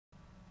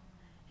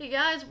Hey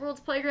guys,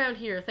 WorldsPlayground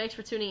here. Thanks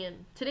for tuning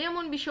in. Today I'm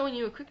going to be showing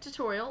you a quick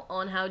tutorial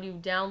on how to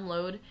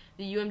download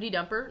the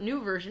UMDumper,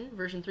 new version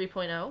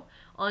 3.0,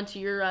 onto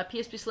your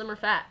PSP Slim or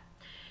PHAT.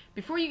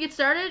 Before you get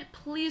started,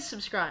 please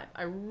subscribe.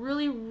 I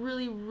really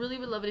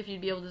would love it if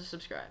you'd be able to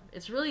subscribe.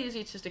 It's really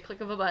easy, it's just a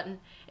click of a button,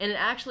 and it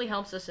actually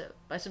helps us out.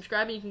 By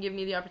subscribing, you can give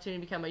me the opportunity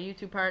to become a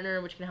YouTube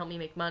partner, which can help me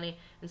make money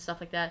and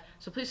stuff like that,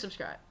 so please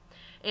subscribe.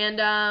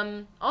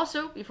 And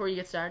also, before you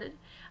get started,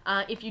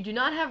 if you do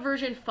not have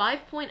version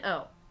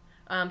 5.0,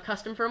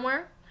 custom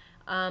firmware,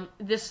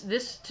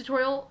 this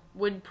tutorial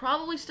would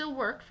probably still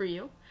work for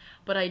you,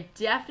 but I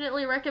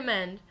definitely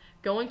recommend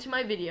going to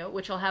my video,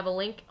 which I'll have a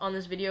link on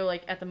this video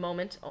like at the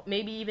moment,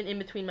 maybe even in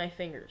between my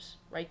fingers,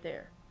 right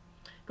there.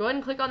 Go ahead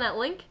and click on that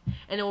link,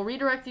 and it will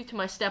redirect you to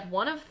my step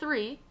 1 of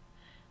 3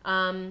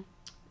 to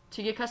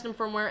get custom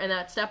firmware, and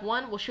that step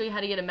 1 will show you how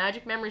to get a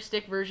Magic Memory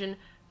Stick version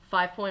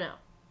 5.0,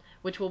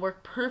 which will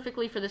work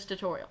perfectly for this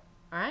tutorial.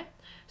 Alright,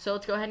 so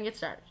let's go ahead and get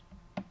started.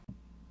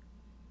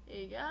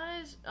 Hey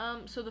guys,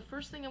 so the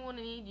first thing I'm going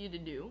to need you to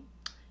do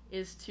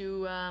is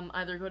to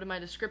either go to my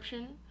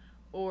description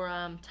or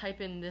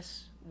type in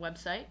this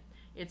website.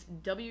 It's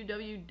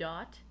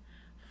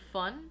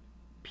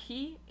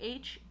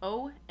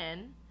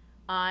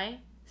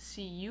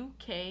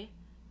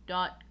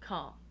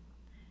www.funnickuk.com,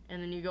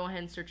 and then you go ahead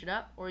and search it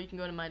up, or you can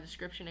go to my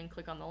description and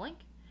click on the link.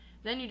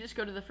 Then you just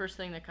go to the first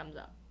thing that comes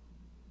up.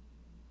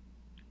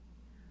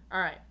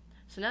 Alright,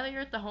 so now that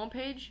you're at the home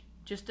page,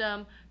 just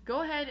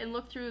go ahead and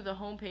look through the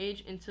home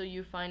page until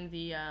you find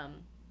the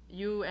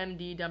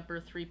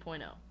UMDumper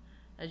 3.0.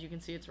 As you can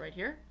see, it's right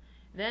here.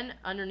 Then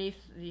underneath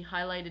the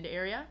highlighted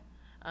area,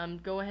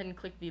 go ahead and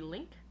click the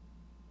link.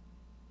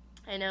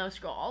 And now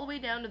scroll all the way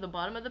down to the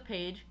bottom of the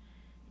page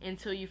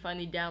until you find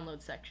the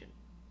download section,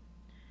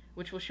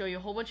 which will show you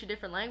a whole bunch of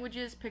different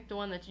languages. Pick the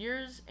one that's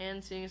yours,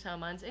 and seeing as how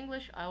mine's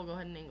English, I will go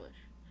ahead and English.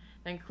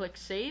 Then click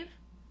Save.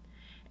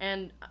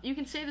 And you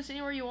can save this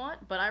anywhere you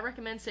want, but I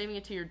recommend saving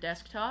it to your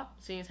desktop,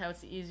 seeing as how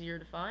it's easier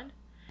to find.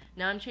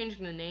 Now I'm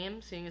changing the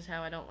name, seeing as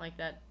how I don't like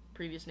that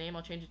previous name.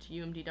 I'll change it to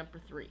UMDumper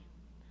 3.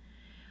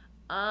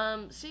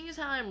 Seeing as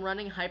how I'm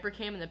running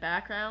Hypercam in the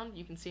background,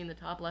 you can see in the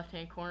top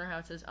left-hand corner how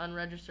it says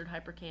Unregistered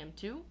Hypercam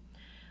 2.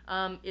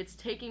 It's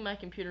taking my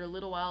computer a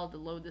little while to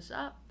load this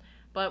up,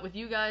 but with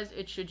you guys,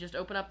 it should just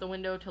open up the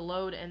window to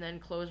load and then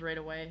close right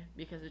away,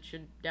 because it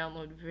should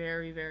download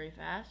very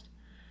fast.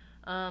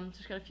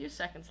 Just got a few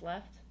seconds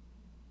left.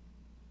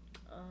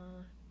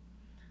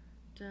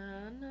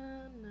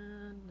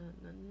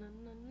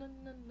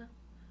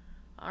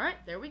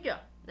 Alright, there we go.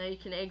 Now you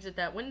can exit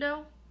that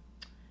window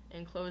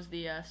and close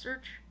the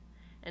search.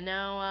 And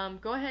now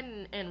go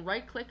ahead and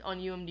right click on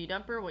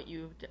UMDumper, what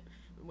you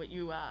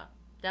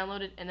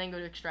downloaded, and then go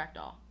to extract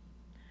all.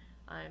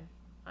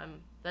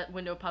 That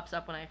window pops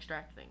up when I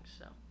extract things.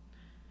 So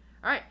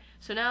alright,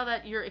 so now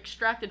that your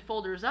extracted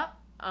folder is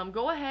up,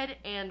 go ahead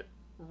and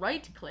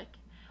right click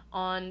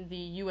on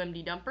the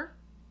UMDumper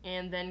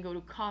and then go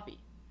to copy.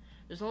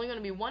 There's only going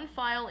to be one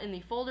file in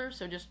the folder,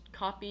 so just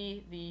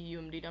copy the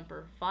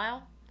UMDumper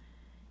file,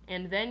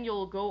 and then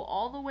you'll go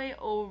all the way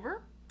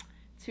over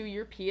to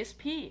your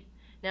PSP.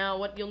 Now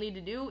what you'll need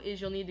to do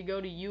is you'll need to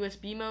go to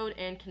USB mode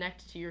and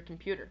connect to your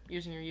computer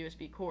using your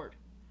USB cord.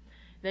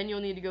 Then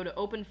you'll need to go to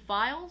Open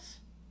Files,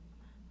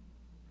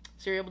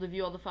 so you're able to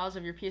view all the files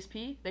of your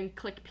PSP. Then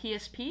click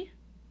PSP,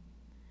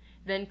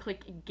 then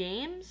click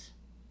Games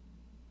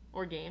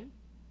or Game,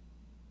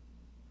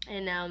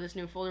 and now this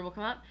new folder will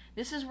come up.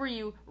 This is where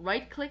you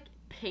right-click,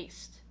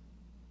 paste.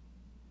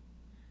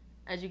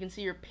 As you can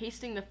see, you're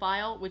pasting the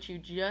file which you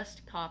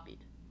just copied.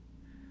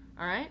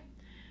 Alright?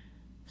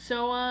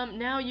 So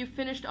now you've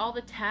finished all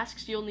the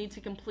tasks you'll need to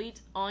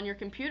complete on your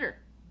computer.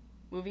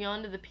 Moving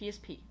on to the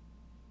PSP.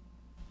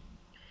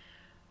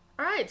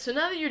 Alright, so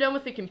now that you're done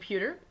with the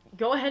computer,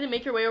 go ahead and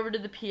make your way over to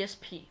the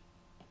PSP.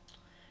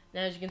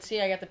 Now as you can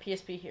see, I got the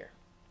PSP here.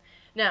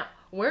 Now,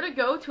 where to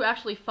go to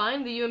actually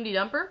find the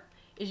UMDumper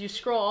is you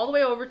scroll all the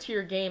way over to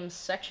your games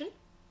section,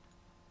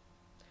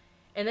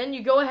 and then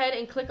you go ahead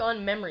and click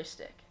on Memory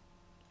Stick,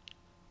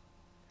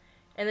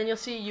 and then you'll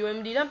see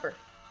UMDumper.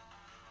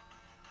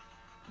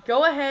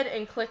 Go ahead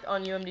and click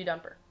on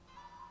UMDumper.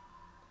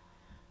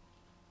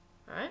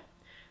 Alright,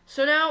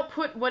 so now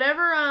put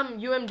whatever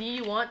UMD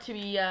you want to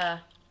be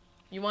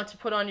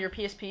put on your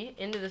PSP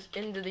into the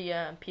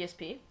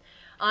PSP.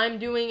 I'm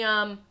doing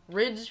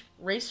Ridge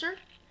Racer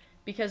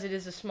because it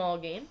is a small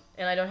game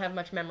and I don't have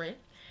much memory.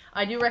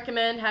 I do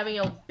recommend having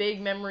a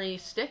big memory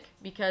stick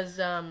because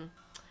the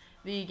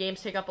games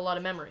take up a lot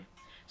of memory.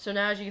 So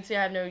now as you can see,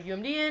 I have no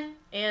UMD in,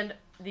 and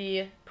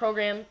the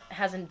program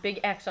has a big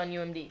X on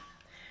UMD.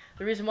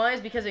 The reason why is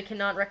because it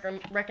cannot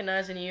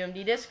recognize any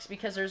UMD discs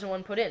because there isn't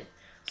one put in.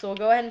 So we'll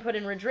go ahead and put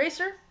in Ridge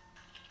Racer.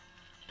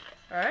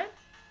 Alright.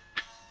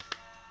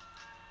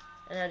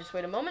 And now just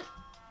wait a moment.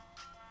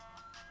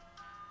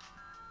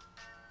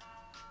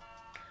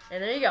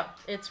 And there you go.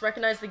 It's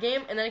recognized the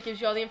game, and then it gives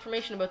you all the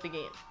information about the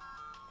game.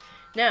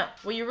 Now,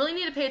 what you really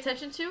need to pay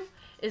attention to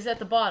is at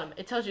the bottom.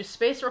 It tells you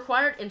space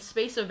required and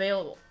space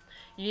available.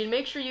 You need to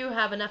make sure you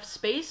have enough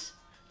space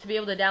to be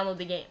able to download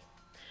the game.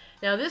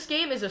 Now this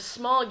game is a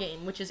small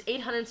game, which is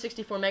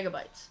 864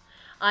 megabytes.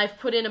 I've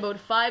put in about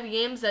 5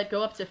 games that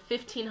go up to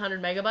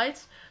 1500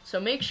 megabytes, so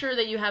make sure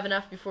that you have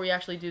enough before you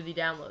actually do the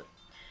download.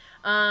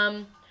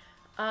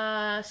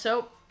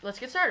 So let's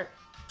get started.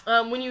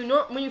 When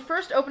you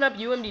first open up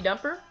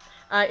UMDumper,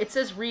 it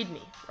says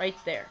README right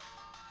there.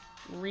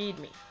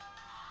 README.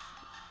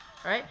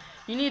 All right.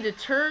 You need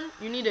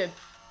to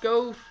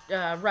go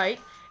right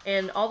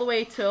and all the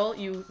way till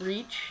you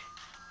reach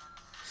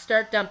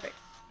Start Dumping.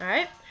 All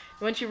right.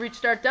 Once you reach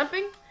Start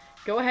Dumping,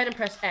 go ahead and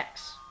press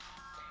X.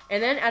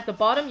 And then at the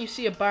bottom, you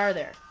see a bar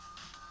there.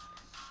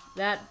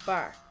 That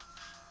bar.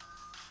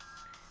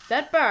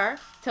 That bar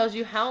tells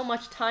you how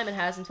much time it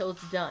has until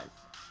it's done.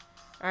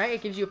 Alright,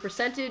 it gives you a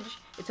percentage.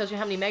 It tells you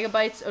how many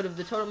megabytes out of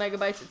the total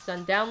megabytes it's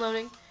done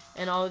downloading,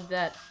 and all of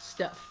that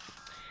stuff.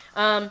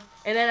 And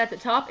then at the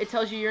top, it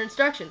tells you your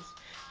instructions.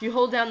 You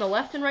hold down the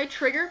left and right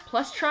trigger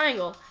plus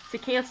triangle to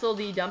cancel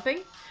the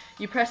dumping.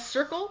 You press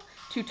circle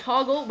to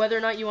toggle whether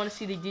or not you want to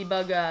see the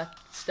debug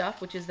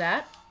stuff, which is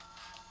that.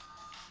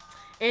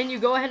 And you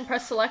go ahead and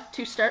press select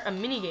to start a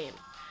minigame.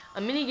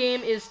 A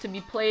minigame is to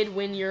be played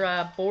when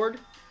you're bored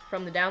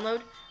from the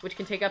download, which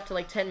can take up to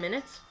like 10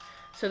 minutes.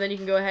 So then you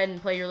can go ahead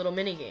and play your little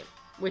minigame,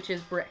 which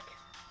is brick.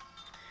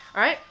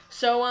 Alright,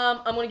 so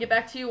I'm going to get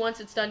back to you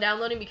once it's done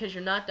downloading because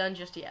you're not done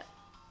just yet.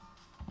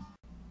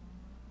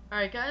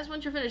 Alright guys,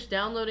 once you're finished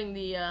downloading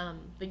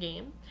the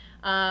game,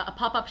 a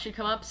pop-up should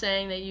come up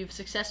saying that you've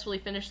successfully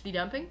finished the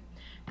dumping.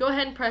 Go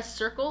ahead and press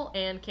circle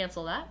and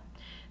cancel that.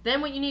 Then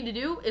what you need to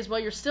do is while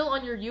you're still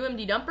on your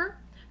UMDumper,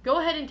 go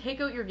ahead and take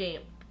out your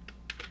game.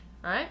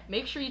 Alright,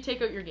 make sure you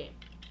take out your game.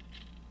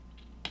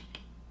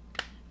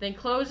 Then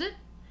close it,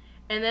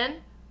 and then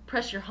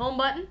press your home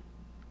button,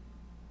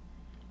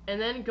 and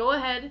then go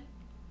ahead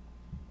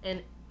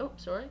and,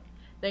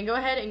 then go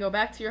ahead and go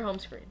back to your home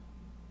screen.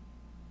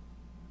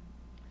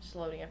 Just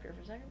loading up here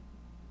for a second.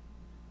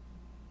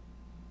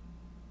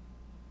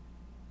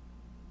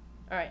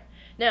 Alright,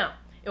 now,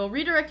 it will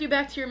redirect you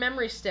back to your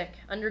memory stick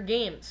under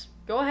Games.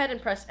 Go ahead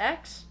and press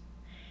X,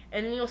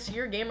 and then you'll see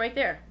your game right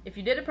there. If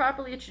you did it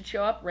properly, it should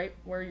show up right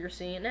where you're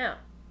seeing it now.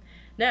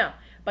 Now,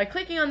 by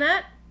clicking on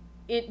that,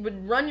 it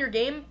would run your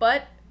game,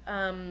 but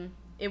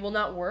it will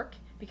not work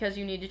because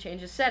you need to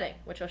change the setting,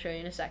 which I'll show you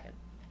in a second.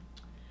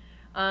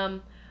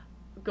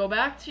 Go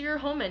back to your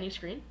home menu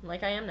screen,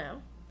 like I am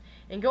now,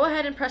 and go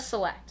ahead and press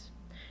select.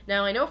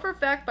 Now, I know for a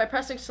fact by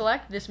pressing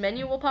select, this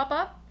menu will pop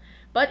up,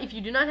 but if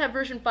you do not have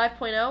version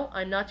 5.0,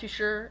 I'm not too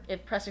sure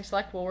if pressing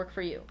select will work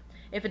for you.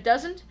 If it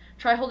doesn't,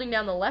 try holding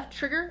down the left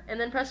trigger and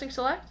then pressing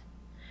select.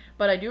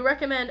 But I do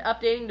recommend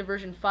updating to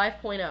version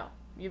 5.0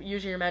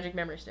 using your magic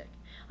memory stick.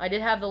 I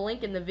did have the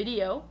link in the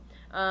video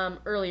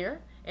earlier,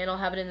 and I'll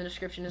have it in the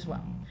description as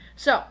well.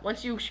 So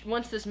once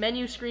this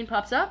menu screen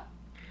pops up,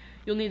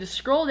 you'll need to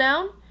scroll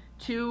down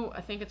to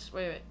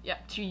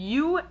to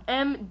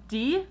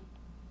UMD.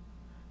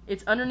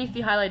 It's underneath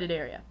the highlighted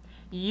area.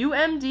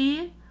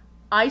 UMD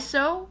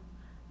ISO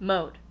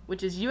mode,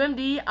 which is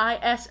UMD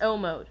ISO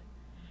mode.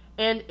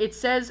 And it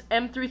says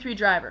M33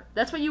 driver.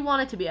 That's what you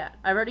want it to be at.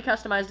 I've already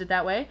customized it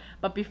that way,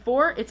 but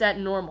before it's at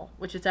normal,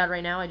 which it's at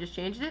right now. I just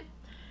changed it.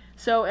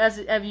 So as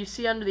you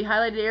see under the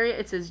highlighted area,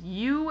 it says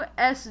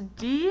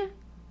USD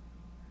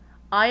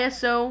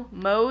ISO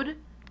mode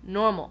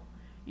normal.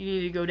 You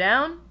need to go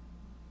down.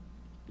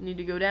 You need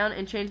to go down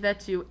and change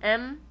that to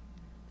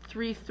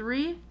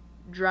M33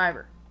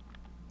 driver,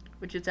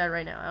 which it's at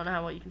right now. I don't know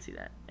how well you can see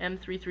that.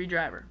 M33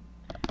 driver.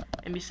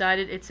 And beside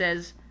it, it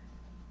says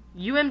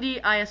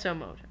UMD ISO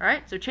mode.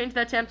 Alright, so change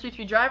that to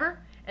M33 driver,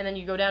 and then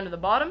you go down to the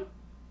bottom,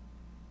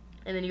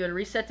 and then you go to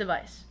reset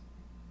device.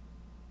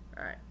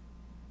 Alright,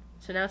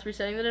 so now it's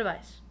resetting the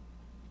device.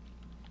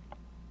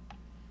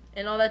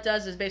 And all that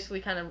does is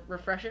basically kind of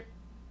refresh it.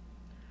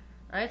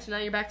 Alright, so now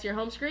you're back to your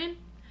home screen.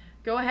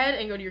 Go ahead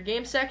and go to your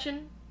game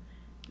section,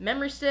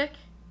 memory stick,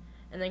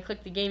 and then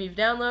click the game you've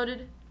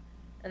downloaded,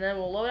 and then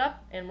we'll load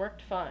up and work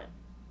fine.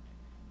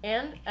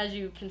 And as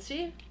you can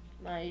see,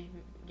 my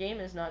game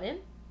is not in.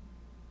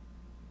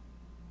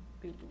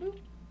 Boop, boop, boop.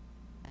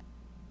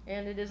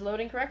 And it is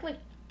loading correctly.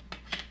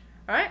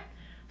 Alright,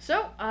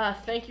 so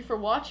thank you for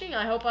watching.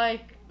 I hope I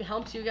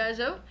helped you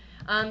guys out.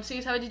 Seeing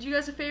as how I did you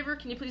guys a favor,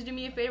 can you please do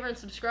me a favor and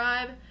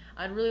subscribe?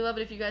 I'd really love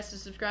it if you guys could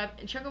subscribe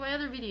and check out my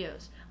other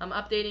videos. I'm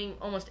updating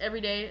almost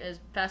every day as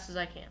fast as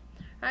I can.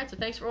 Alright, so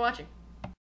thanks for watching.